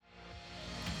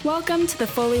Welcome to The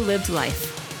Fully Lived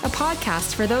Life, a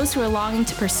podcast for those who are longing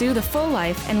to pursue the full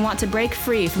life and want to break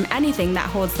free from anything that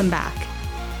holds them back.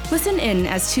 Listen in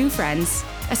as two friends,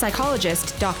 a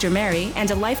psychologist, Dr. Mary, and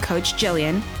a life coach,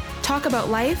 Jillian, talk about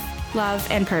life, love,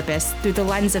 and purpose through the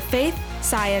lens of faith,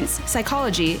 science,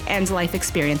 psychology, and life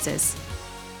experiences.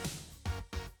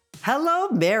 Hello,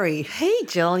 Mary. Hey,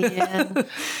 Jillian.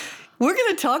 We're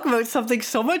going to talk about something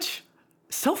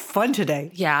so fun today.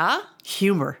 Yeah?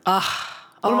 Humor.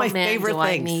 One of my favorite things.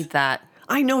 I need that.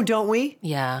 I know, don't we?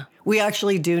 Yeah. We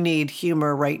actually do need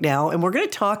humor right now. And we're going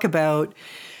to talk about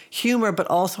humor, but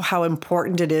also how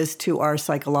important it is to our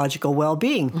psychological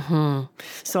well-being. Mm-hmm.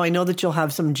 So I know that you'll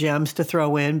have some gems to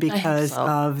throw in because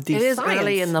of the science. It is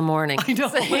early in the morning. I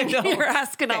know. You're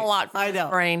asking a lot from the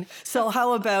brain. So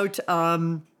how about,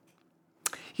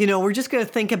 we're just going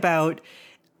to think about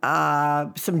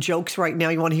some jokes right now.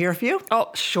 You want to hear a few?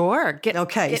 Oh, sure.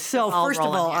 So first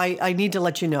of all, I need to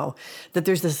let you know that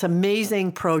there's this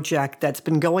amazing project that's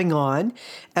been going on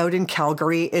out in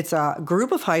Calgary. It's a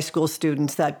group of high school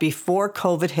students that before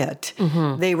COVID hit,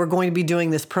 they were going to be doing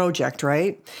this project,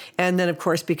 right? And then, of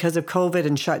course, because of COVID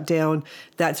and shutdown,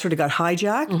 that sort of got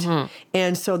hijacked.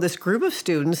 And so this group of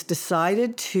students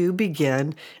decided to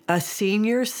begin a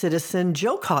senior citizen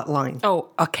joke hotline. Oh,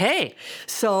 okay.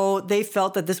 So they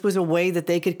felt that this was a way that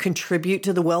they could contribute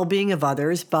to the well-being of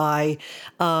others by,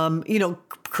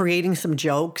 creating some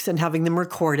jokes and having them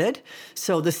recorded.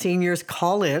 So the seniors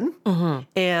call in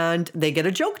and they get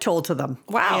a joke told to them.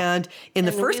 Wow. And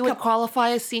the first we would qualify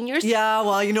as seniors? Yeah,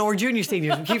 well, we're junior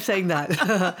seniors. We keep saying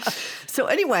that. So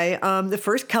anyway, the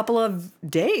first couple of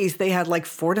days, they had like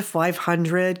 400 to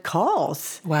 500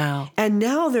 calls. Wow. And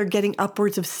now they're getting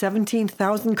upwards of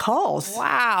 17,000 calls.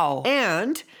 Wow.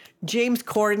 And James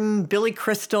Corden, Billy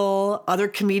Crystal, other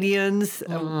comedians.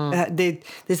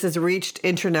 This has reached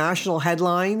international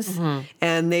headlines,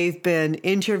 and they've been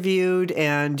interviewed.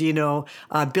 And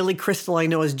Billy Crystal, I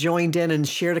know, has joined in and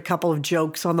shared a couple of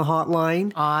jokes on the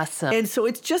hotline. Awesome. And so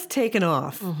it's just taken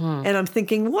off. And I'm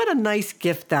thinking, what a nice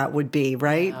gift that would be,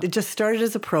 right? Yeah. It just started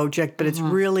as a project, but it's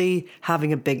really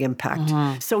having a big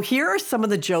impact. So here are some of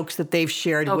the jokes that they've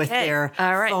shared with their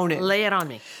phone in. Lay it on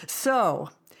me. So,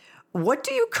 what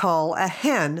do you call a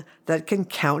hen that can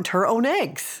count her own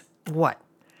eggs? What?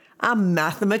 A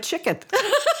mathema-chicken.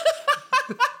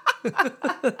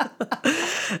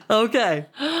 Okay.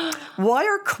 Why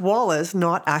are koalas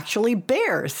not actually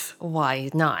bears? Why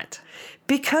not?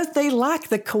 Because they lack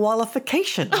the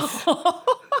qualifications.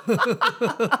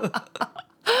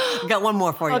 Got one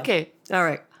more for you. Okay. All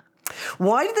right.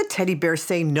 Why did the teddy bear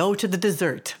say no to the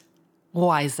dessert?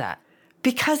 Why is that?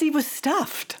 Because he was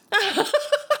stuffed.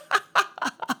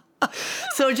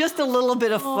 So just a little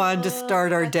bit of fun to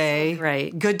start our day.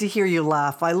 Great. Good to hear you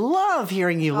laugh. I love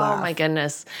hearing you laugh. Oh, my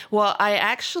goodness. Well, I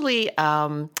actually,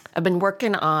 I've been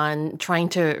working on trying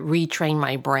to retrain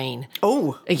my brain.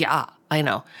 Oh. Yeah, I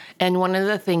know. And one of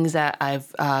the things that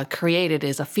I've created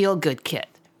is a feel-good kit.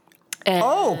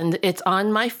 And it's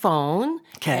on my phone.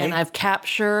 Okay. And I've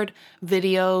captured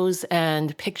videos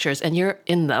and pictures, and you're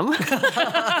in them,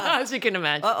 as you can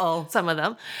imagine. Some of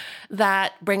them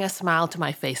that bring a smile to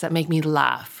my face, that make me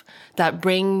laugh, that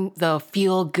bring the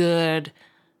feel-good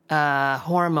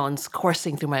hormones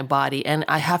coursing through my body. And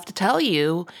I have to tell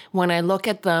you, when I look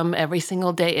at them every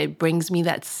single day, it brings me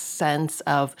that sense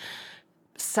of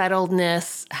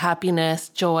settledness, happiness,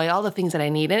 joy, all the things that I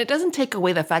need. And it doesn't take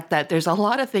away the fact that there's a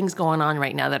lot of things going on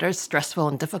right now that are stressful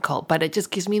and difficult, but it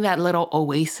just gives me that little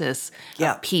oasis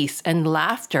of peace. And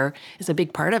laughter is a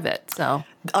big part of it. So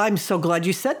I'm so glad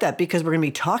you said that because we're going to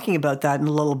be talking about that in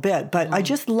a little bit. But I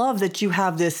just love that you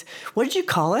have this, what did you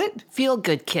call it?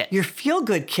 Feel-good kit. Your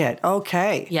feel-good kit.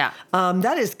 Okay. Yeah.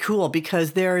 That is cool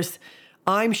because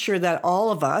I'm sure that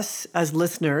all of us as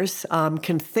listeners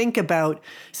can think about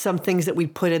some things that we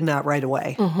put in that right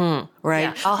away,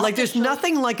 right? Yeah. Like there's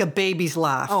nothing like a baby's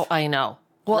laugh. Oh, I know.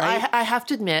 Well, right? I have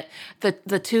to admit that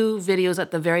the two videos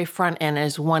at the very front end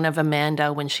is one of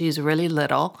Amanda when she's really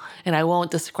little, and I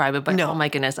won't describe it, but oh my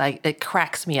goodness, it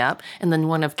cracks me up. And then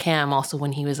one of Cam also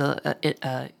when he was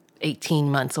 18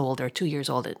 months old or 2 years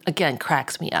old. It, again,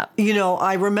 cracks me up.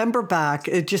 I remember back,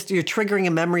 you're triggering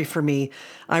a memory for me.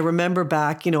 I remember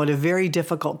back, at a very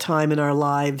difficult time in our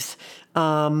lives.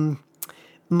 My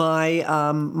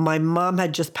mom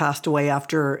had just passed away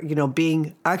after,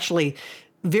 being actually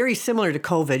very similar to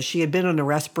COVID. She had been on a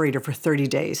respirator for 30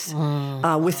 days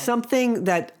with something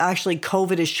that actually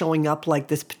COVID is showing up like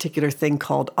this particular thing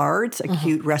called ARDS,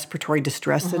 acute respiratory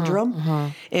distress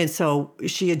syndrome. And so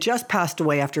she had just passed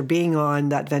away after being on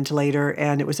that ventilator,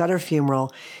 and it was at her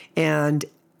funeral. And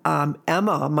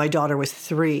Emma, my daughter, was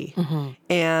 3.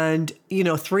 And,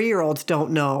 3-year-olds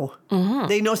don't know.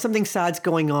 They know something sad's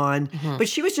going on, but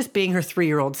she was just being her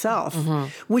 3-year-old self,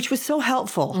 which was so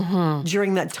helpful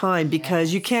during that time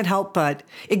because you can't help but,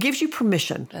 it gives you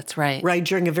permission. That's right. Right,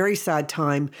 during a very sad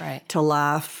time to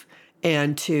laugh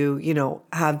and to,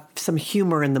 have some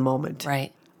humor in the moment.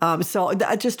 Right. So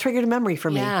that just triggered a memory for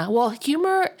me. Yeah. Well,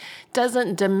 humor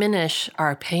doesn't diminish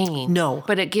our pain. No.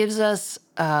 But it gives us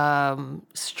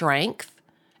strength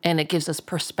and it gives us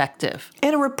perspective.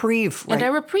 And a reprieve. Right? And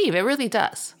a reprieve. It really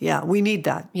does. Yeah, we need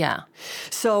that. Yeah.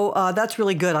 So that's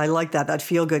really good. I like that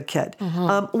feel-good kit.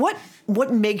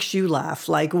 What makes you laugh?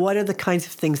 Like, what are the kinds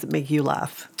of things that make you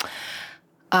laugh?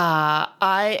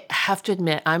 I have to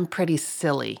admit, I'm pretty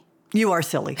silly. You are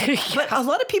silly. But a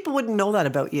lot of people wouldn't know that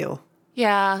about you.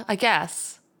 Yeah, I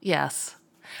guess. Yes.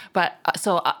 But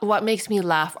what makes me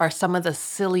laugh are some of the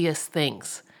silliest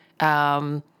things.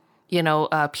 Peter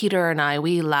and I,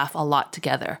 we laugh a lot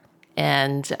together.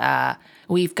 And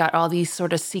we've got all these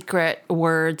sort of secret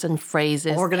words and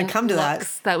phrases. We're going to come to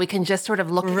that we can just sort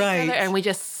of look at each other and we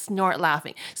just snort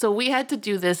laughing. So we had to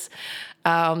do this.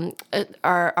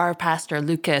 Our pastor,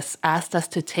 Lucas, asked us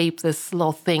to tape this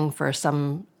little thing for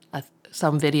some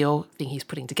video thing he's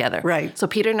putting together. Right. So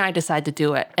Peter and I decided to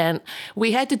do it. And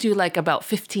we had to do like about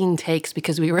 15 takes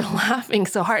because we were laughing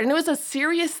so hard. And it was a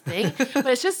serious thing. But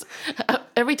it's just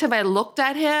every time I looked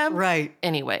at him. Right.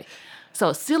 Anyway.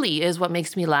 So silly is what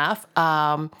makes me laugh.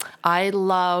 I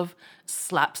love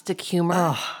slapstick humor.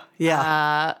 Oh,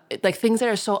 yeah. Like things that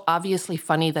are so obviously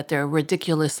funny that they're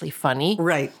ridiculously funny.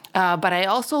 Right. But I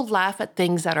also laugh at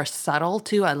things that are subtle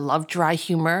too. I love dry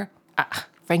humor.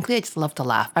 Frankly, I just love to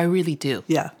laugh. I really do.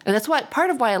 Yeah. And that's part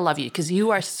of why I love you, because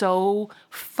you are so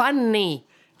funny.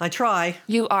 I try.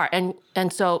 You are. And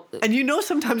so... And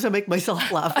sometimes I make myself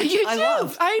laugh.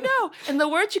 I know. And the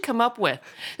words you come up with.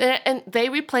 And they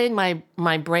replay in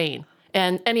my brain.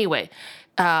 And anyway,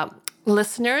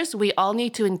 listeners, we all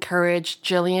need to encourage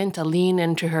Jillian to lean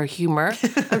into her humor.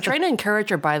 I'm trying to encourage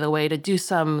her, by the way, to do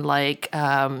some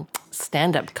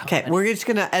stand-up comedy. Okay, we're just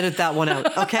going to edit that one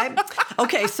out, okay?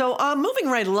 Okay, so moving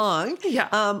right along.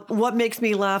 Yeah. What makes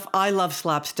me laugh? I love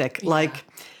slapstick. Yeah. Like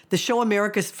the show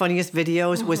America's Funniest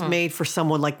Videos was made for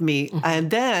someone like me.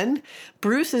 And then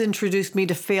Bruce has introduced me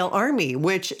to Fail Army,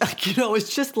 which, is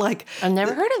just like... I've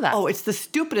never heard of that. Oh, it's the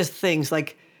stupidest things,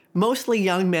 like mostly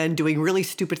young men doing really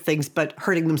stupid things but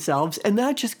hurting themselves. And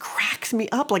that just cracks me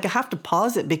up. Like I have to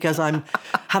pause it because I'm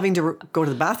having to go to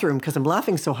the bathroom because I'm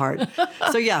laughing so hard.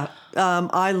 So yeah,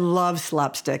 I love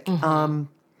slapstick.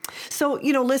 So,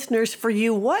 listeners, for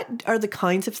you, what are the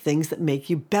kinds of things that make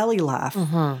you belly laugh?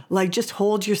 Like just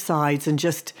hold your sides and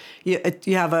just, you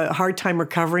have a hard time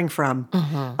recovering from.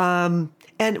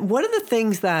 And one of the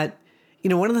things that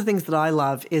I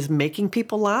love is making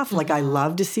people laugh. Like I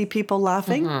love to see people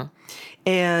laughing.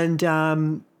 And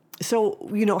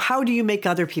so, how do you make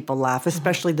other people laugh,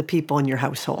 especially the people in your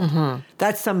household?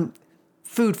 That's some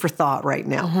food for thought right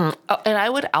now. Oh, and I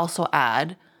would also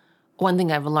add one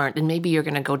thing I've learned, and maybe you're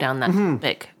going to go down that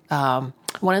topic.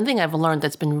 One thing I've learned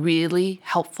that's been really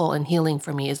helpful and healing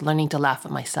for me is learning to laugh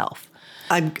at myself.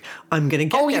 I'm going to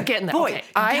get there. Oh, you're getting there. Boy,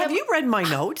 okay. have you read my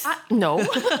notes? No.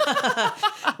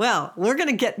 Well, we're going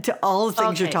to get to all the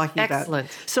things you're talking about.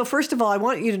 Excellent. So first of all, I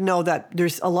want you to know that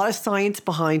there's a lot of science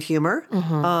behind humor.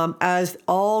 As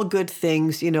all good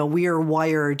things, we are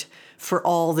wired for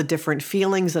all the different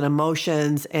feelings and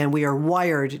emotions, and we are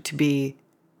wired to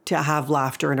have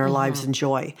laughter in our lives and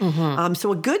joy.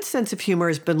 So a good sense of humor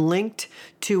has been linked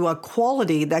to a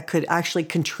quality that could actually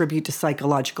contribute to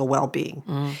psychological well-being.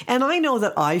 And I know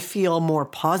that I feel more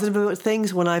positive about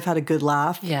things when I've had a good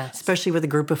laugh, especially with a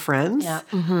group of friends. Yeah.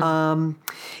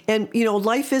 And,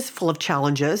 life is full of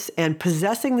challenges, and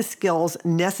possessing the skills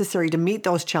necessary to meet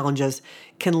those challenges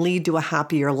can lead to a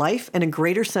happier life and a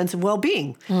greater sense of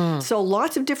well-being. So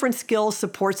lots of different skills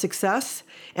support success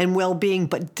and well-being,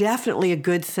 but definitely a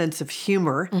good sense of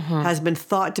humor has been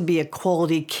thought to be a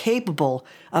quality capable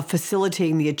of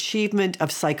facilitating the achievement of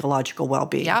psychological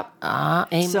well-being. Yep.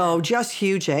 Amen. So just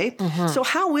huge, eh? So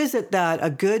how is it that a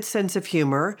good sense of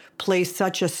humor plays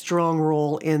such a strong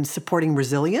role in supporting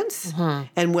resilience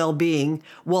and well-being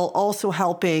while also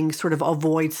helping sort of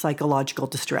avoid psychological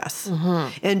distress?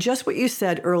 And just what you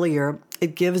said earlier,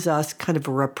 it gives us kind of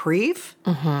a reprieve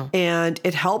and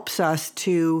it helps us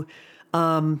to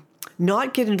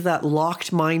not get into that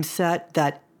locked mindset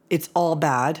that it's all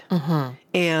bad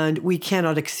and we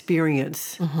cannot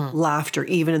experience laughter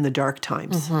even in the dark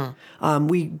times.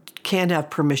 We can't have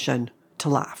permission to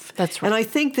laugh. That's right. And I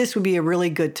think this would be a really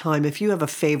good time if you have a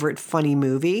favorite funny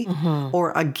movie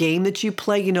or a game that you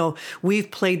play. You know, we've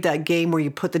played that game where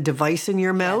you put the device in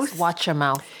your mouth. Yes, watch your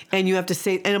mouth. And you have to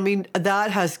say, and I mean,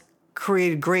 that has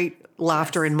created great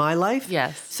laughter in my life.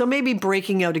 Yes. So maybe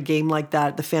breaking out a game like that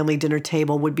at the family dinner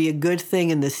table would be a good thing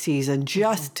in this season,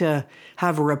 just to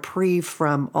have a reprieve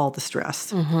from all the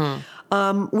stress.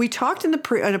 We talked in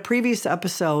a previous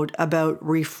episode about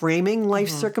reframing life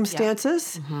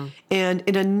circumstances. And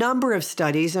in a number of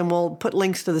studies, and we'll put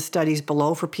links to the studies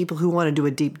below for people who want to do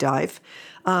a deep dive,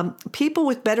 people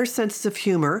with better senses of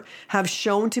humor have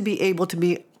shown to be able to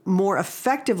be more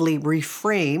effectively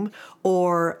reframe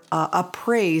or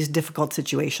appraise difficult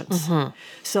situations.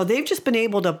 So they've just been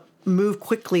able to move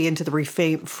quickly into the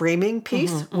reframing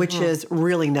piece, which is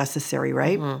really necessary,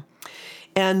 right?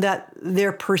 And that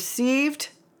they're perceived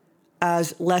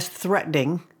as less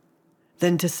threatening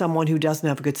than to someone who doesn't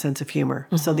have a good sense of humor.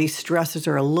 So these stressors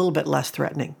are a little bit less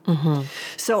threatening.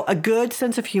 So a good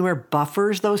sense of humor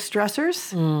buffers those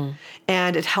stressors,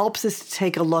 and it helps us to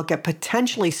take a look at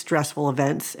potentially stressful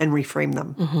events and reframe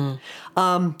them.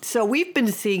 So we've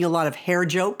been seeing a lot of hair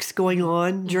jokes going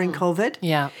on during COVID.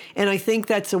 Yeah. And I think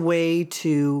that's a way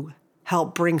to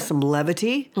help bring some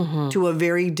levity to a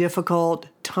very difficult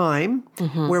time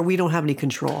where we don't have any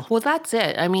control. Well, that's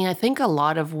it. I mean, I think a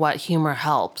lot of what humor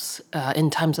helps in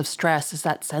times of stress is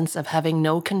that sense of having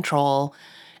no control,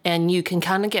 and you can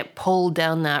kind of get pulled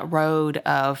down that road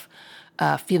of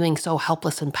feeling so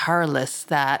helpless and powerless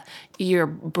that your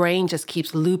brain just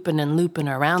keeps looping and looping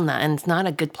around that. And it's not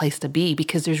a good place to be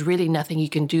because there's really nothing you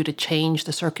can do to change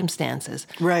the circumstances.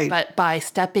 Right. But by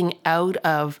stepping out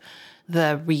of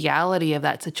the reality of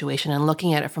that situation and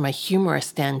looking at it from a humorous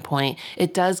standpoint,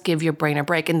 it does give your brain a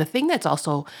break. And the thing that's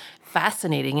also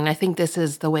fascinating, and I think this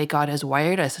is the way God has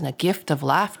wired us in a gift of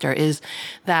laughter, is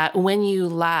that when you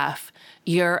laugh,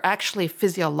 you're actually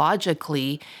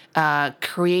physiologically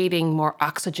creating more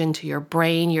oxygen to your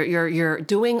brain. You're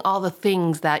doing all the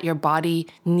things that your body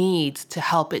needs to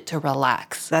help it to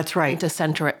relax. That's right. And to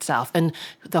center itself. And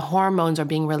the hormones are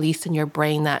being released in your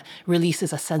brain that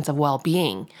releases a sense of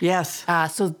well-being. Yes.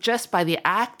 So just by the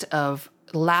act of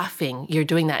laughing, you're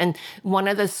doing that. And one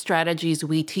of the strategies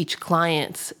we teach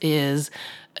clients is,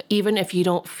 even if you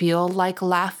don't feel like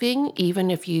laughing,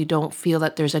 even if you don't feel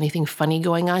that there's anything funny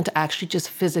going on, to actually just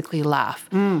physically laugh.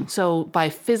 So by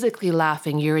physically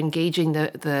laughing, you're engaging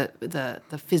the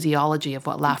physiology of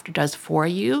what laughter does for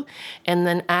you. And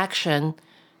then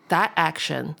that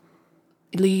action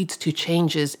leads to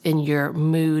changes in your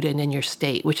mood and in your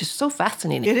state, which is so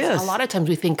fascinating. It is. A lot of times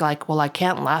we think like, well, I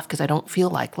can't laugh because I don't feel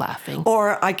like laughing.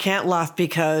 Or I can't laugh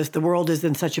because the world is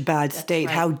in such a bad state.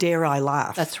 right. How dare I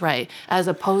laugh? That's right. As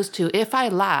opposed to, if I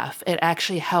laugh, it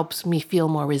actually helps me feel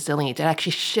more resilient. It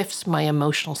actually shifts my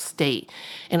emotional state.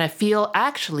 And I feel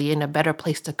actually in a better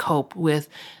place to cope with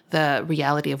the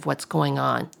reality of what's going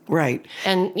on. Right.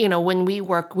 And, you know, when we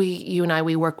work, you and I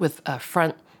work with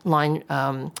frontline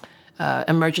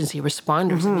emergency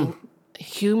responders. I mean,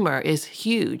 humor is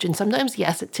huge. And sometimes,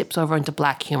 yes, it tips over into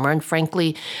black humor. And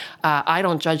frankly, I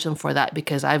don't judge them for that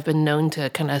because I've been known to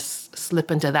kind of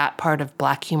slip into that part of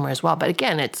black humor as well. But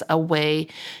again, it's a way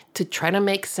to try to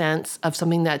make sense of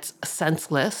something that's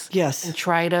senseless. Yes. And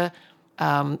try to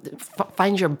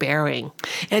find your bearing.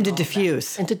 And to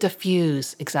diffuse. And to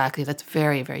diffuse, exactly. That's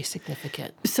very, very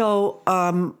significant. So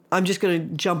I'm just going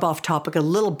to jump off topic a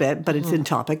little bit, but it's in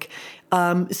topic.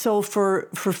 So for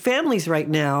families right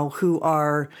now who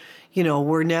are, you know,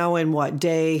 we're now in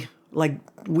day, like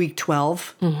week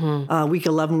 12, week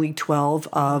 11, week 12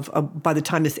 of, by the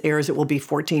time this airs, it will be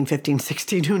 14, 15,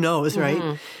 16, who knows,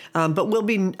 right? But we'll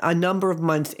be a number of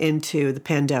months into the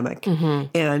pandemic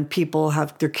and people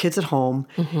have their kids at home.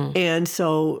 And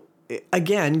so,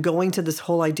 again, going to this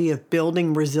whole idea of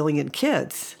building resilient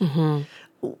kids,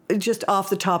 just off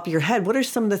the top of your head, what are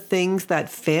some of the things that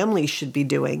families should be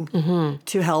doing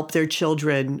to help their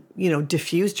children, you know,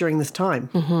 diffuse during this time?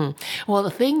 Well,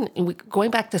 the thing, going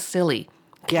back to silly,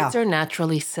 kids are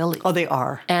naturally silly. Oh, they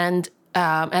are. And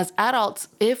as adults,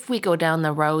 if we go down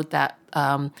the road that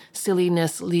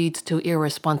silliness leads to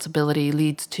irresponsibility,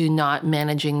 leads to not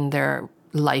managing their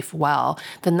life well,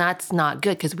 then that's not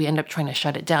good because we end up trying to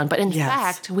shut it down. But in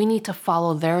fact, we need to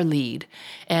follow their lead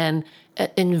and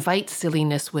invite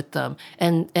silliness with them.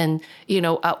 And you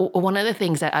know, one of the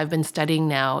things that I've been studying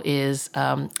now is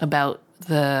about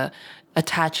the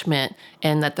attachment,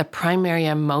 and that the primary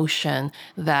emotion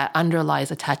that underlies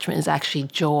attachment is actually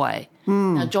joy.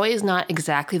 Now, joy is not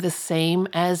exactly the same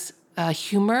as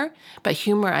humor, but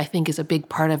humor, I think, is a big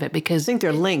part of it because I think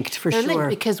they're linked for sure. Linked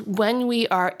because when we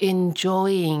are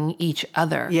enjoying each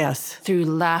other through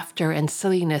laughter and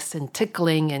silliness and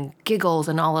tickling and giggles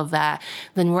and all of that,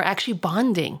 then we're actually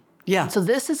bonding. Yeah. So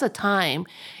this is a time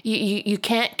you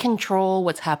can't control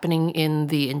what's happening in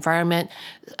the environment.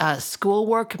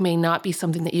 Schoolwork may not be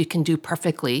something that you can do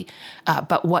perfectly,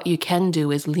 but what you can do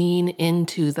is lean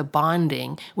into the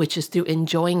bonding, which is through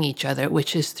enjoying each other,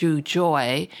 which is through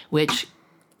joy, which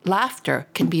laughter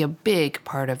can be a big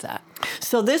part of that.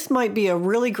 So this might be a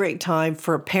really great time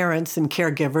for parents and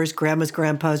caregivers, grandmas,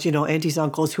 grandpas, aunties,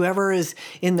 uncles, whoever is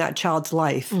in that child's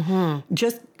life.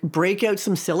 Just break out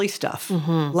some silly stuff.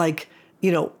 Like,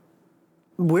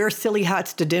 wear silly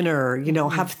hats to dinner,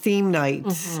 have theme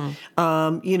nights,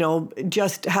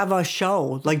 just have a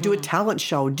show, like do a talent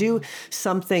show, do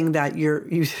something that you're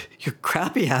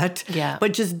crappy at,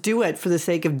 but just do it for the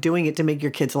sake of doing it to make your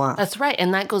kids laugh. That's right.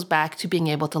 And that goes back to being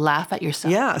able to laugh at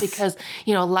yourself. Yes. Because,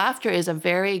 laughter is a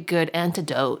very good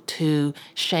antidote to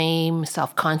shame,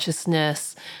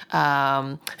 self-consciousness,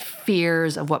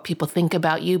 fears of what people think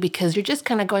about you, because you're just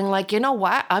kind of going like, you know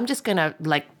what? I'm just going to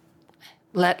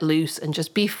let loose and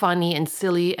just be funny and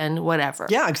silly and whatever.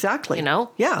 Yeah, exactly.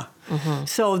 Yeah.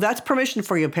 So that's permission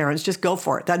for you, parents. Just go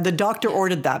for it. The doctor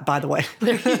ordered that, by the way.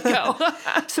 There you go.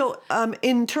 So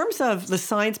in terms of the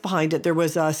science behind it, there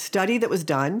was a study that was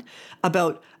done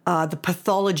about the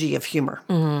pathology of humor.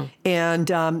 And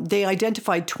they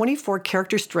identified 24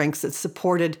 character strengths that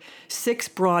supported 6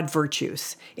 broad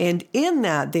virtues. And in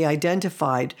that, they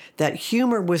identified that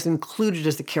humor was included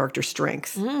as a character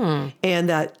strength. And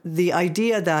that the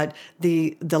idea that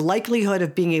the likelihood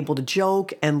of being able to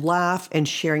joke and laugh and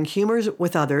sharing humor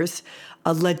with others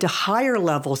led to higher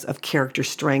levels of character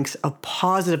strengths of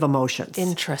positive emotions.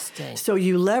 Interesting. So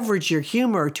you leverage your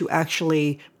humor to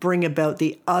actually bring about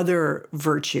the other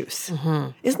virtues.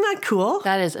 Isn't that cool?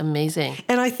 That is amazing.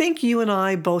 And I think you and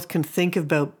I both can think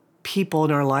about people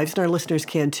in our lives, and our listeners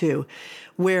can too,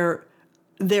 where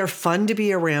they're fun to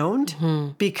be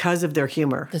around because of their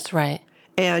humor. That's right.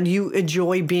 And you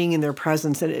enjoy being in their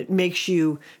presence, and it makes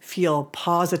you feel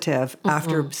positive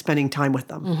after spending time with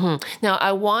them. Now,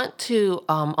 I want to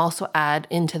also add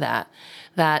into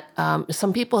that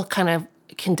some people kind of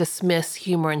can dismiss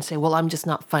humor and say, well, I'm just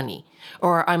not funny,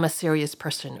 or I'm a serious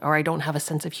person, or I don't have a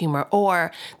sense of humor,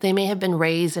 or they may have been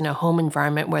raised in a home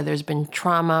environment where there's been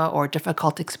trauma or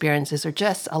difficult experiences or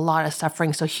just a lot of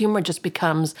suffering. So humor just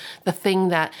becomes the thing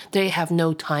that they have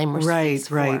no time or space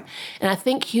for. And I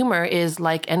think humor is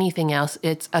like anything else.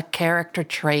 It's a character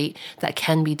trait that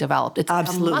can be developed. It's a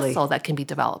muscle that can be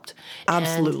developed.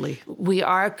 And we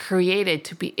are created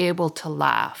to be able to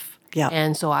laugh. Yeah.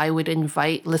 And so I would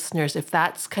invite listeners, if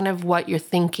that's kind of what you're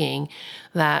thinking,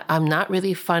 that I'm not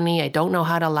really funny, I don't know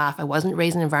how to laugh, I wasn't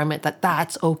raised in an environment,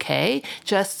 that's okay.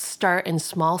 Just start in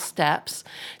small steps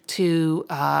to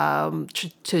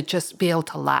just be able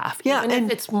to laugh. Yeah, Even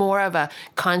if it's more of a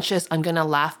conscious, I'm going to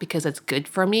laugh because it's good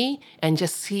for me, and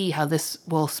just see how this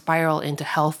will spiral into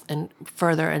health and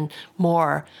further and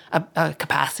more a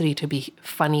capacity to be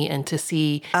funny and to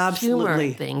see humor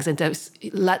in things, and to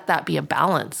let that be a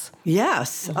balance.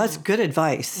 Yes, that's good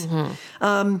advice.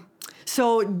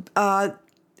 So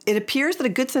it appears that a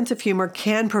good sense of humor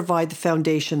can provide the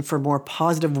foundation for a more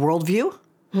positive worldview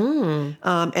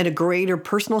and a greater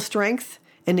personal strength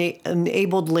and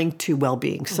enabled link to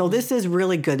well-being. So this is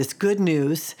really good. It's good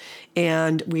news,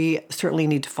 and we certainly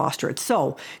need to foster it.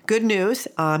 So good news,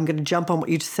 I'm going to jump on what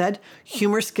you just said.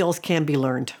 Humor skills can be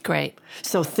learned. Great.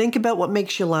 So think about what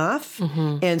makes you laugh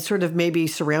and sort of maybe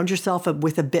surround yourself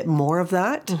with a bit more of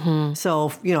that.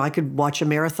 So, I could watch a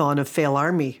marathon of Fail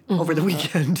Army over the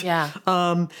weekend. Yeah.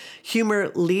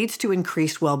 Humor leads to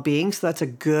increased well-being, so that's a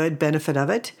good benefit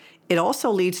of it. It also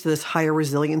leads to this higher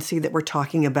resiliency that we're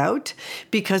talking about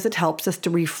because it helps us to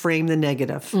reframe the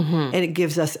negative and it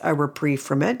gives us a reprieve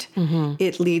from it.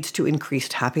 It leads to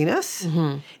increased happiness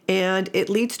and it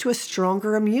leads to a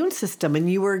stronger immune system. And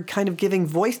you were kind of giving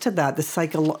voice to that,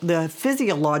 the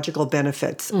physiological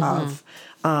benefits of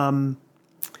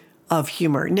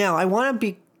humor. Now, I want to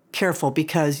be careful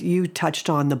because you touched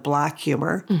on the black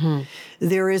humor.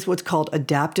 There is what's called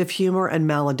adaptive humor and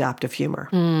maladaptive humor.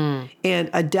 And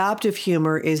adaptive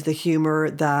humor is the humor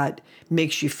that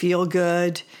makes you feel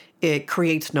good. It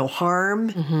creates no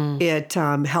harm. It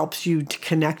helps you to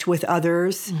connect with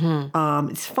others.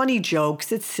 It's funny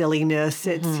jokes. It's silliness.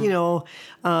 It's,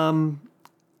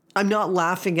 I'm not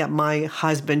laughing at my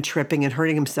husband tripping and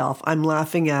hurting himself. I'm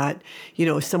laughing at,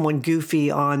 someone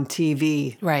goofy on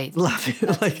TV. Right. Laughing.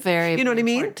 That's like, a very, you know what I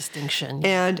mean? important distinction.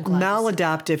 And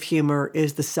maladaptive humor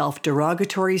is the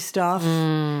self-derogatory stuff.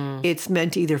 It's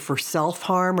meant either for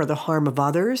self-harm or the harm of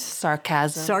others.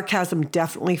 Sarcasm. Sarcasm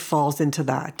definitely falls into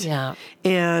that. Yeah.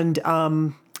 And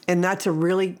that's a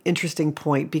really interesting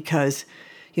point because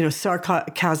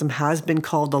sarcasm has been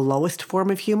called the lowest form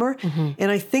of humor.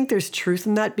 And I think there's truth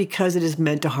in that because it is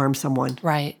meant to harm someone.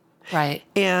 Right.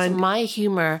 And so my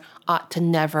humor ought to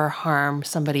never harm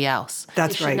somebody else.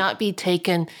 That's right. It should not be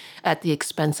taken at the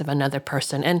expense of another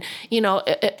person. And,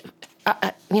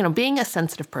 being a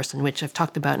sensitive person, which I've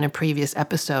talked about in a previous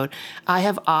episode, I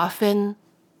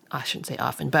shouldn't say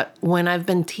often, but when I've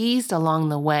been teased along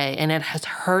the way and it has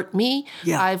hurt me,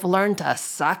 I've learned to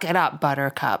suck it up,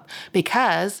 buttercup,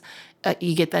 because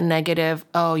you get the negative,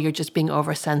 oh, you're just being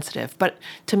oversensitive. But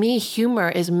to me, humor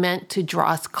is meant to draw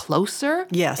us closer.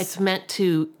 Yes. It's meant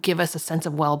to give us a sense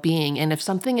of well-being. And if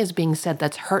something is being said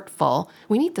that's hurtful,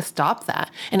 we need to stop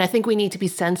that. And I think we need to be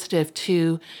sensitive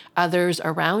to others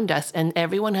around us. And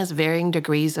everyone has varying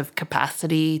degrees of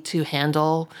capacity to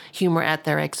handle humor at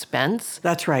their expense.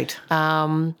 That's right.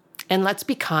 And let's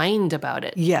be kind about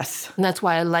it. Yes. And that's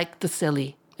why I like the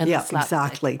silly and the slapstick.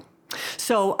 Exactly.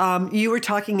 So you were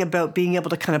talking about being able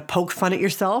to kind of poke fun at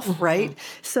yourself, right?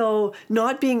 So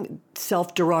not being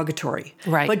self-derogatory,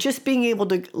 right? But just being able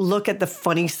to look at the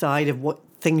funny side of what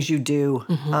things you do.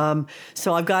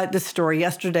 So I've got this story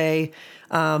yesterday.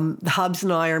 The Hubs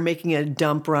and I are making a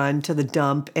dump run to the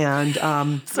dump, and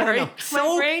sorry,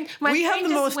 so my brain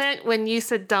just went when you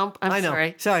said dump.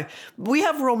 I'm sorry. We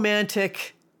have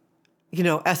romantic,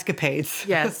 escapades.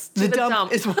 Yes, the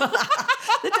dump is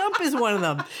the dump is one of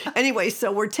them. Anyway,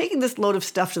 so we're taking this load of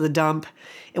stuff to the dump,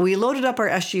 and we loaded up our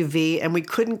SUV, and we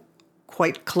couldn't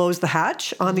quite close the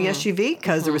hatch on the SUV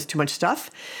because there was too much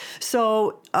stuff.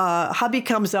 So hubby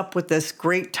comes up with this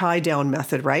great tie-down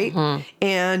method, right?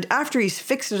 And after he's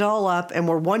fixed it all up, and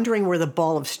we're wondering where the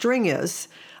ball of string is,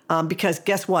 because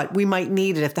guess what? We might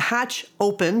need it if the hatch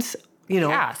opens.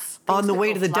 On the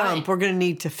way to the dump, we're going to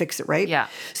need to fix it, right? Yeah.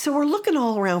 So we're looking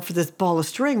all around for this ball of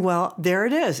string. Well, there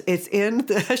it is. It's in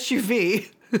the SUV,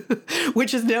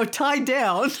 which is now tied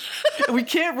down. And we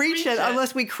can't reach it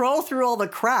unless we crawl through all the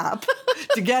crap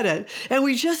to get it. And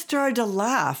we just started to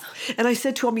laugh. And I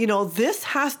said to him, this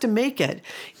has to make it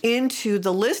into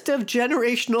the list of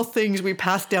generational things we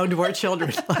pass down to our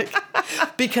children.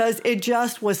 Because it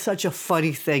just was such a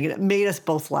funny thing. And it made us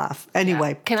both laugh.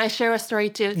 Anyway. Yeah. Can I share a story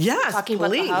too? Yes, Talking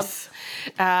please. About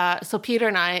the Hub? So Peter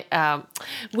and I,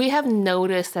 we have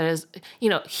noticed that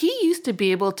he used to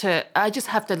be able to, I just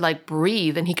have to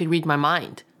breathe and he could read my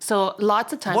mind. So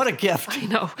lots of times. What a gift. I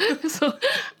know. So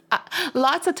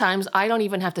lots of times I don't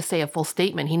even have to say a full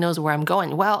statement. He knows where I'm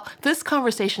going. Well, this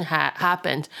conversation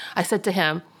happened. I said to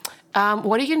him,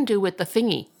 what are you going to do with the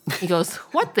thingy? He goes,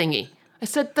 what thingy? I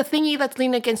said, the thingy that's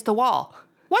leaning against the wall.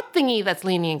 What thingy that's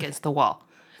leaning against the wall?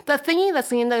 The thingy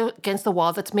that's leaning against the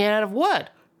wall that's made out of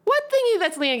wood. What thingy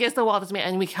that's leaning against the wall that's made?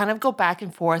 And we kind of go back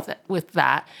and forth with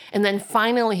that. And then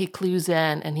finally he clues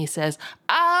in and he says,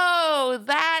 oh,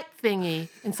 that thingy.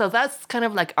 And so that's kind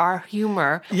of like our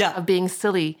humor of being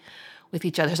silly with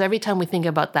each other. So every time we think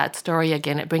about that story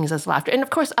again, it brings us laughter. And of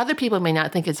course, other people may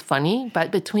not think it's funny,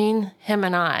 but between him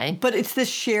and I. But it's this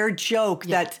shared joke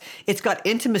that it's got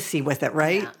intimacy with it,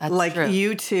 right? Yeah, that's true.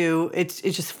 You two, it's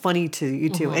just funny to you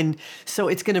two. And so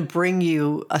it's going to bring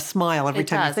you a smile every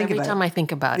time you think about it. Every time I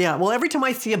think about it. Yeah, well, every time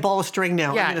I see a ball of string now,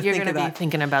 I'm going to think of that. You're going to be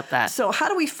thinking about that. So how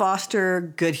do we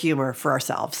foster good humor for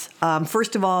ourselves?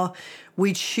 First of all,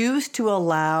 we choose to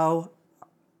allow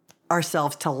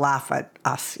ourselves to laugh at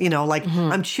us.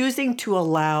 I'm choosing to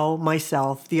allow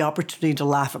myself the opportunity to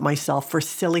laugh at myself for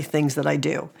silly things that I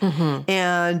do.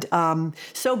 And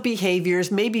so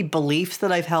behaviors, maybe beliefs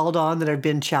that I've held on that have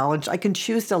been challenged, I can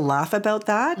choose to laugh about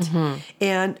that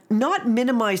and not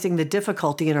minimizing the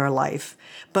difficulty in our life,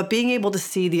 but being able to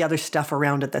see the other stuff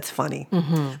around it that's funny.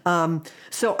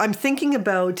 So I'm thinking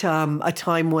about a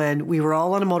time when we were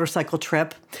all on a motorcycle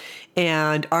trip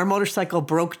and our motorcycle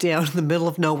broke down in the middle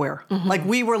of nowhere.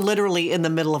 We were literally in the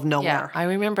middle of nowhere. Yeah, I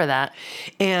remember that.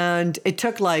 And it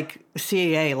took CAA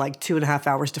 2.5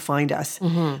 hours to find us.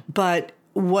 But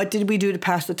what did we do to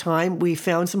pass the time? We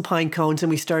found some pine cones and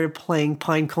we started playing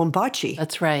pine cone bocce.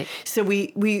 That's right. So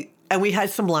we had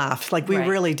some laughs, we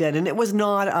really did. And it was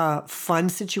not a fun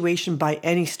situation by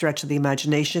any stretch of the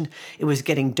imagination. It was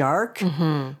getting dark.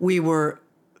 We were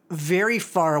very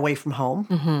far away from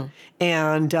home.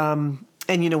 And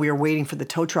and, we were waiting for the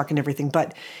tow truck and everything.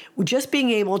 But just being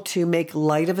able to make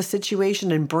light of a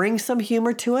situation and bring some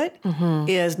humor to it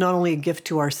is not only a gift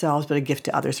to ourselves, but a gift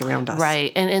to others around us.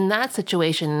 Right. And in that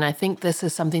situation, and I think this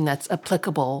is something that's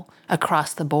applicable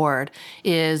across the board,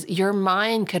 is your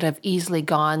mind could have easily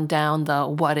gone down the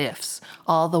what ifs,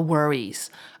 all the worries.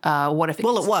 What if it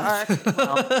was.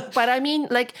 But I mean,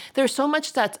 there's so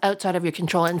much that's outside of your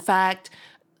control. In fact,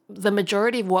 the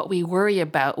majority of what we worry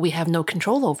about, we have no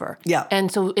control over. Yeah.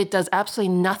 And so it does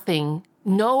absolutely nothing,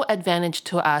 no advantage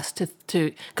to us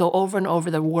to go over and over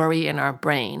the worry in our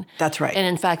brain. That's right. And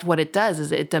in fact, what it does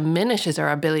is it diminishes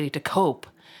our ability to cope.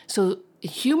 So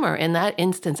humor in that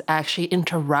instance actually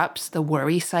interrupts the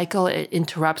worry cycle. It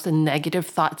interrupts the negative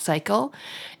thought cycle.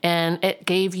 And it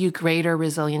gave you greater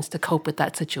resilience to cope with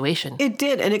that situation. It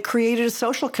did. And it created a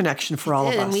social connection for all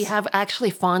of us. And we have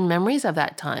actually fond memories of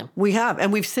that time. We have.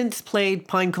 And we've since played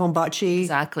Pinecone Bocce.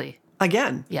 Exactly.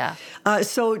 Again. Yeah.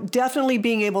 So definitely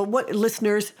being able,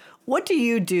 listeners, what do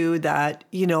you do that,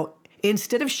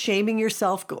 instead of shaming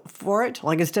yourself for it,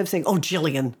 instead of saying, oh,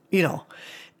 Jillian,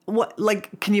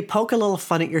 can you poke a little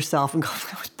fun at yourself and go,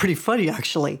 that was pretty funny,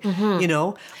 actually, And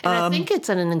I think it's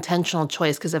an intentional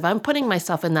choice, because if I'm putting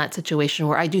myself in that situation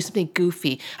where I do something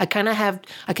goofy, I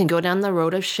can go down the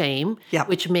road of shame,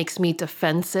 which makes me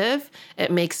defensive.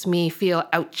 It makes me feel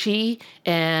ouchy,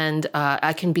 and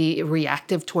I can be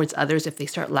reactive towards others if they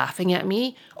start laughing at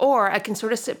me. Or I can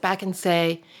sort of sit back and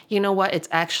say, you know what, it's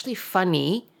actually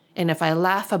funny. And if I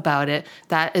laugh about it,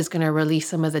 that is going to release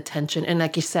some of the tension. And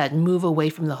like you said, move away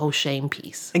from the whole shame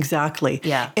piece. Exactly.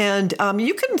 Yeah. And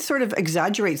you can sort of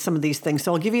exaggerate some of these things.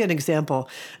 So I'll give you an example.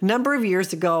 A number of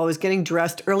years ago, I was getting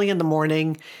dressed early in the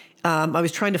morning. I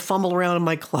was trying to fumble around in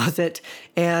my closet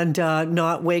and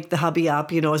not wake the hubby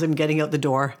up, as I'm getting out the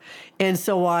door. And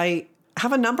so I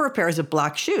have a number of pairs of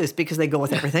black shoes because they go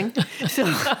with everything. So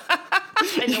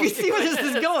you can see where this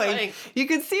is going. You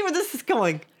can see where this is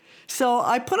going. So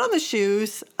I put on the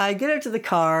shoes, I get out to the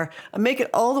car, I make it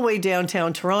all the way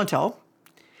downtown Toronto.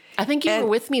 I think you were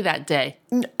with me that day.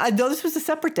 No, this was a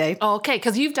separate day. Oh, okay,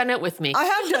 because you've done it with me. I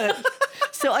have done it.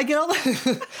 So I get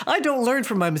I don't learn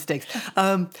from my mistakes.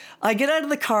 I get out of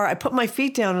the car, I put my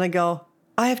feet down and I go,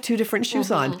 I have two different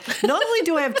shoes on. Not only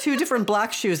do I have two different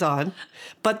black shoes on,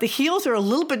 but the heels are a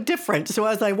little bit different. So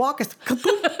as I walk, it's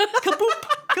kaboom, kaboom,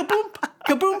 kaboom,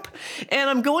 kaboom. And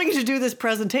I'm going to do this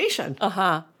presentation.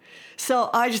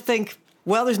 So I just think,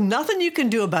 well, there's nothing you can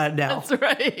do about it now. That's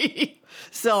right.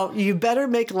 So you better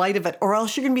make light of it, or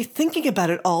else you're going to be thinking about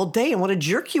it all day and what a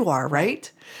jerk you are,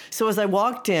 right? So as I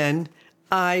walked in,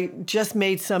 I just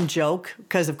made some joke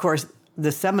because, of course,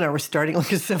 the seminar was starting at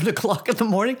 7 o'clock in the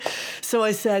morning. So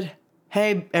I said,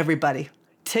 hey, everybody,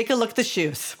 take a look at the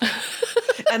shoes.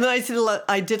 And then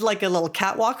I did like a little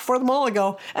catwalk for them all. I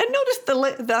go, and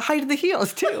notice the height of the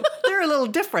heels, too. They're a little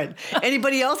different.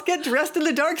 Anybody else get dressed in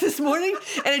the dark this morning?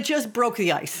 And it just broke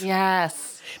the ice.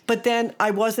 Yes. But then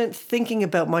I wasn't thinking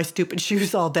about my stupid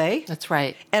shoes all day. That's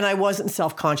right. And I wasn't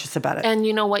self-conscious about it. And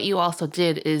you know what you also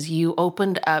did is you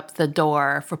opened up the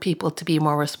door for people to be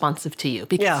more responsive to you.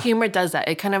 Because humor does that.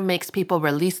 It kind of makes people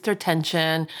release their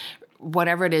tension,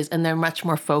 whatever it is, and they're much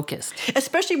more focused.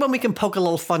 Especially when we can poke a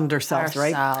little fun at ourselves,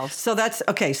 right? So that's,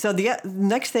 okay, so the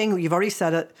next thing, you've already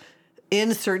said it,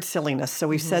 insert silliness. So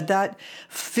we've said that.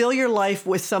 Fill your life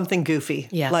with something goofy.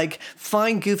 Yeah. Like,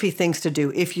 find goofy things to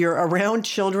do. If you're around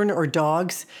children or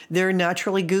dogs, they're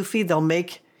naturally goofy. They'll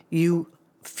make you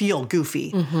feel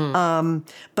goofy.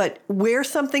 But wear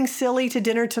something silly to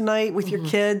dinner tonight with your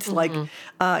kids. Like,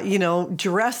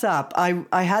 dress up.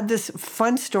 I had this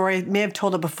fun story. I may have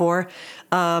told it before.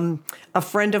 A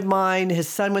friend of mine, his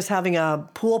son was having a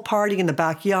pool party in the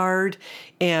backyard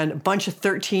and a bunch of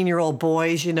 13-year-old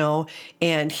boys,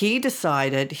 and he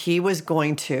decided he was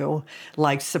going to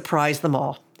surprise them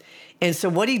all. And so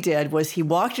what he did was he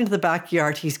walked into the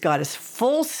backyard. He's got his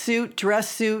full suit,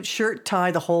 dress suit, shirt, tie,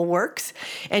 the whole works.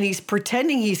 And he's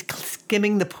pretending he's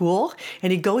skimming the pool.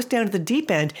 And he goes down to the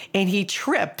deep end and he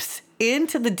trips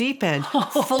into the deep end,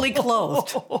 fully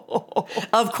clothed.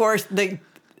 Of course,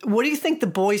 what do you think the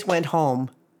boys went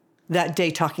home that day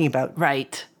talking about?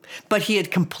 Right. But he had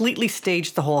completely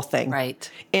staged the whole thing. Right.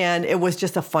 And it was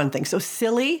just a fun thing. So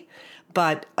silly.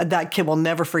 But that kid will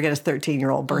never forget his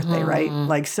 13-year-old birthday,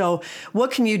 right? So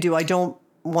what can you do? I don't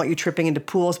want you tripping into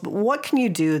pools, but what can you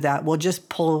do that will just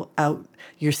pull out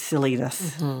your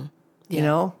silliness, you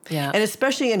know? Yeah. And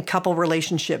especially in couple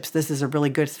relationships, this is a really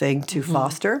good thing to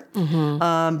foster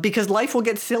because life will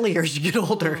get sillier as you get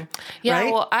older, Yeah,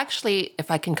 right? well, actually, if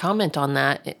I can comment on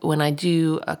that, when I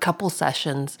do a couple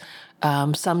sessions,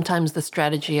 sometimes the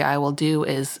strategy I will do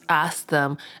is ask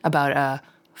them about a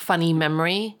funny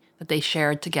memory that they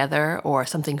shared together or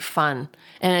something fun.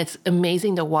 And it's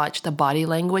amazing to watch the body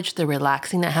language, the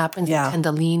relaxing that happens. Yeah. They tend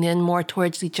to lean in more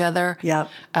towards each other. Yeah.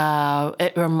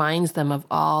 It reminds them of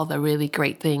all the really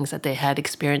great things that they had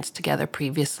experienced together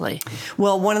previously.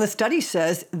 Well, one of the studies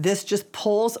says this just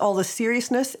pulls all the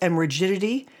seriousness and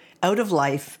rigidity out of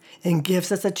life and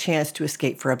gives us a chance to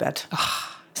escape for a bit.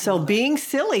 So being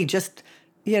silly, just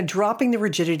dropping the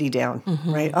rigidity down,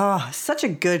 right? Oh, such a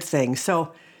good thing.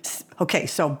 So, okay,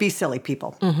 so be silly,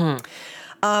 people.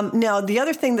 Now, the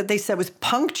other thing that they said was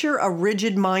puncture a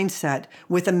rigid mindset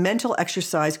with a mental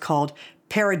exercise called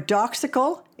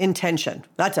paradoxical intention.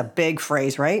 That's a big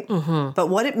phrase, right? But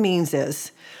what it means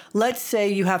is, let's say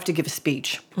you have to give a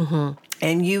speech. And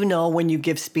when you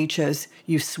give speeches,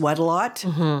 you sweat a lot.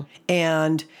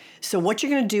 And so what you're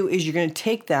going to do is you're going to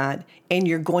take that and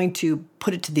you're going to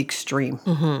put it to the extreme.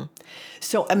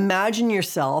 So imagine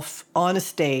yourself on a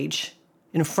stage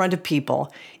in front of people,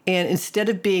 and instead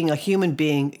of being a human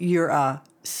being, you're a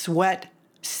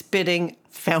sweat-spitting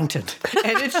fountain.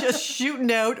 And it's just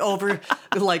shooting out over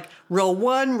like row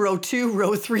 1, row 2,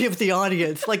 row 3 of the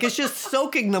audience. Like it's just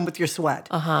soaking them with your sweat.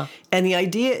 And the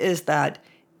idea is that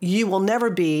you will never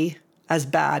be as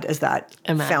bad as that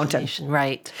fountain.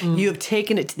 Right. You have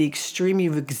taken it to the extreme.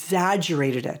 You've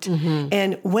exaggerated it.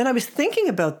 And when I was thinking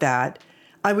about that,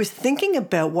 I was thinking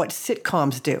about what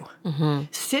sitcoms do.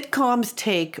 Sitcoms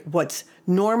take what's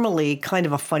normally kind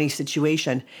of a funny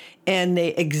situation and they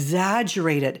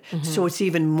exaggerate it so it's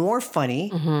even more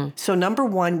funny. So number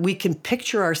one, we can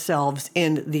picture ourselves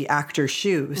in the actor's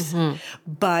shoes,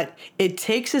 but it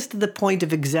takes us to the point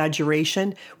of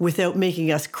exaggeration without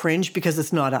making us cringe because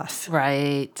it's not us.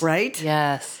 Right. Right?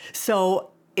 Yes.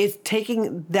 So it's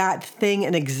taking that thing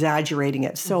and exaggerating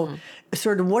it. So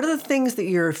sort of what are the things that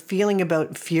you're feeling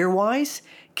about fear-wise?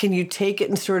 Can you take it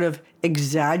and sort of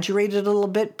exaggerate it a little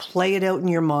bit, play it out in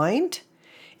your mind,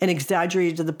 and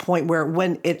exaggerate it to the point where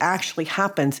when it actually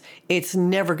happens, it's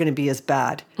never going to be as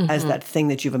bad as that thing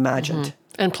that you've imagined.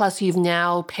 And plus, you've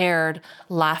now paired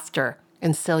laughter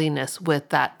and silliness with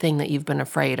that thing that you've been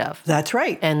afraid of. That's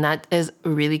right. And that is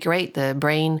really great. The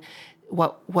brain,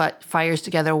 what fires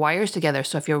together, wires together.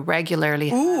 So if you're regularly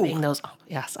having those,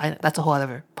 that's a whole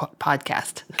other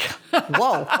podcast.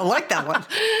 Whoa, I like that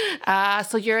one.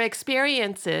 So your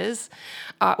experiences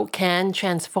can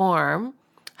transform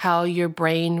how your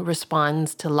brain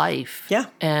responds to life. Yeah.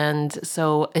 And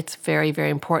so it's very,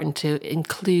 very important to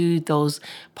include those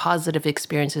positive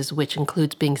experiences, which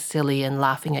includes being silly and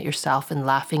laughing at yourself and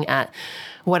laughing at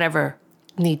whatever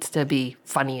needs to be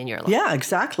funny in your life. Yeah,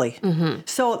 exactly.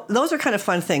 So those are kind of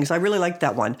fun things. I really like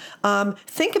that one.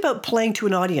 Think about playing to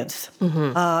an audience.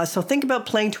 So think about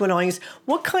playing to an audience.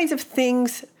 What kinds of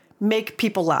things make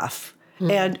people laugh?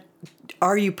 And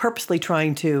are you purposely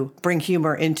trying to bring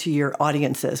humor into your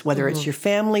audiences, whether it's your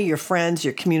family, your friends,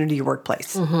 your community, your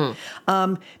workplace?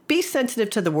 Be sensitive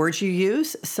to the words you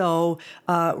use. So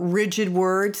rigid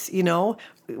words,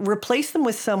 replace them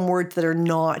with some words that are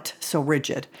not so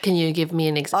rigid. Can you give me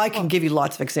an example? I can give you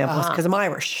lots of examples because I'm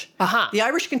Irish. The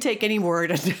Irish can take any word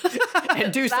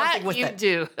and do something with it.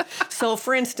 Do. So,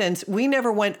 for instance, we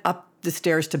never went up the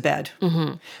stairs to bed.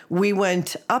 We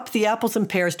went up the apples and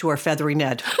pears to our feathery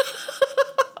Ned.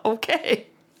 Okay.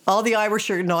 All the Irish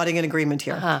are nodding in agreement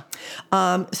here.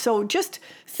 So just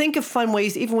think of fun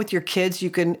ways, even with your kids,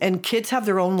 and kids have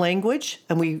their own language,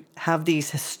 and we have these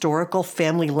historical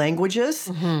family languages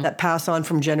that pass on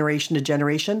from generation to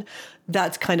generation.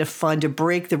 That's kind of fun to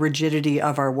break the rigidity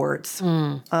of our words.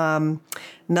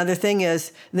 Another thing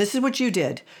is, this is what you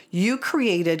did. You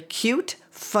created cute,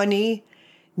 funny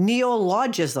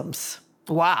neologisms.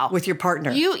 Wow. With your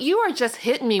partner. You are just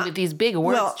hitting me with these big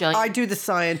words, Well, Jillian. I do the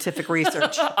scientific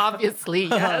research. Obviously,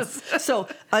 yes. So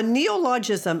a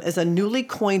neologism is a newly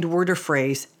coined word or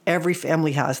phrase. Every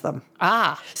family has them.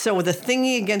 So the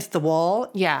thingy against the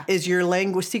wall is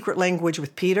your secret language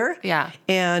with Peter. Yeah.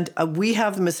 And we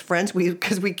have them as friends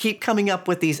because we keep coming up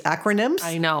with these acronyms.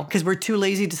 I know. Because we're too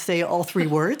lazy to say all 3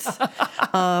 words.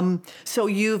 So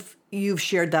you've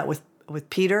shared that with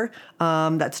Peter,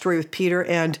 that story with Peter.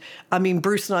 And I mean,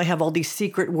 Bruce and I have all these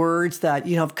secret words that,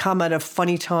 have come out of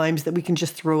funny times that we can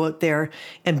just throw out there.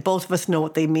 And both of us know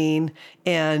what they mean.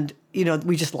 And,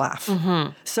 we just laugh.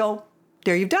 So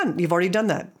there you've already done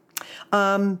that.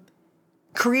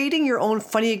 Creating your own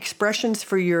funny expressions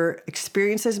for your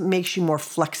experiences makes you more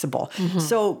flexible.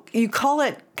 So you call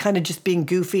it kind of just being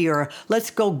goofy or let's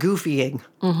go goofying.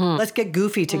 Let's get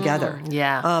goofy together.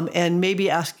 And maybe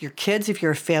ask your kids, if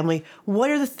you're a family,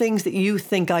 what are the things that you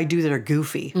think I do that are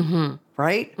goofy?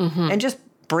 Right? And just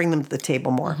bring them to the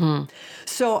table more.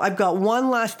 So I've got one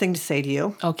last thing to say to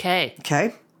you. Okay.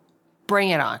 Okay? Bring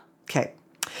it on. Okay.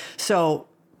 So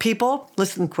people,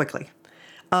 listen quickly.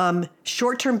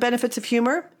 Short-term benefits of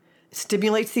humor: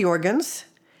 stimulates the organs,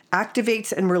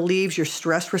 activates and relieves your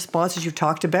stress response, as you've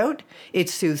talked about. It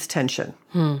soothes tension.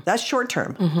 That's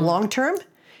short-term. Long-term,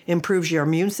 improves your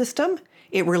immune system.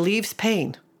 It relieves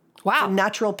pain. Wow. It's a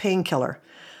natural painkiller.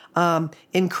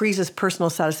 Increases personal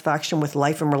satisfaction with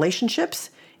life and relationships.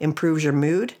 Improves your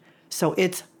mood. So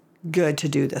it's good to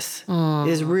do this. It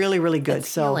is really, really good.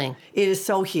 It's healing. It is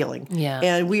so healing. Yeah.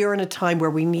 And we are in a time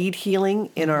where we need healing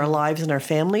in our lives and our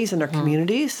families and our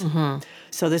communities.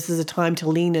 So this is a time to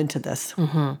lean into this.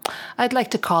 I'd like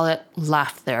to call it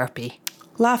laugh therapy.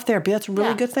 Laugh therapy, that's a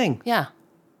really good thing. Yeah.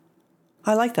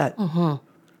 I like that.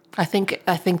 I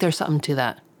think there's something to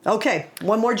that. Okay,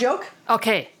 one more joke?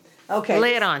 Okay.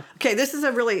 Lay it on. Okay, this is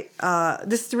a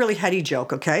really heady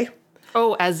joke, okay?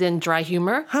 Oh, as in dry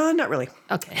humor? Not really.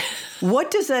 Okay.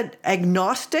 What does an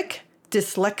agnostic,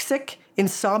 dyslexic,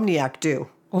 insomniac do?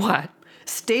 What?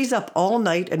 Stays up all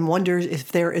night and wonders if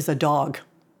there is a dog.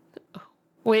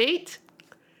 Wait.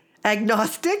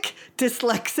 Agnostic,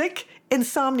 dyslexic,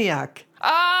 insomniac.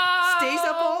 Oh! Stays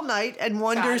up all night and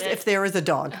wonders if there is a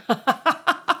dog.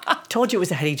 Told you it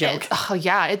was a heady joke. Oh,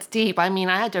 yeah, it's deep. I mean,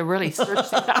 I had to really search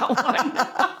for that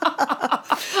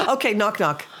one. Okay, knock,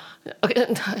 knock.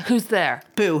 Okay, who's there?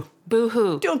 Boo.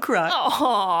 Boo-hoo. Don't cry.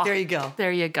 Oh, There you go.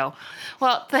 There you go.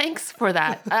 Well, thanks for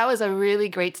that. That was a really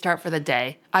great start for the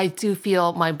day. I do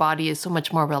feel my body is so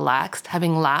much more relaxed.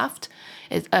 Having laughed,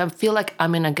 I feel like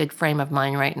I'm in a good frame of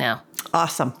mind right now.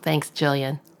 Awesome. Thanks,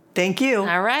 Jillian. Thank you.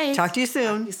 All right. Talk to you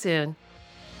soon. See you soon.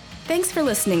 Thanks for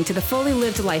listening to the Fully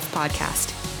Lived Life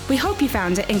podcast. We hope you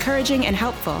found it encouraging and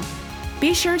helpful.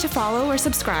 Be sure to follow or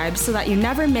subscribe so that you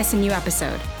never miss a new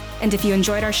episode. And if you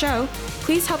enjoyed our show,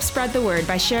 please help spread the word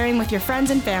by sharing with your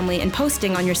friends and family and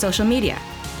posting on your social media.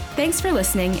 Thanks for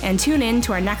listening, and tune in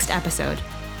to our next episode.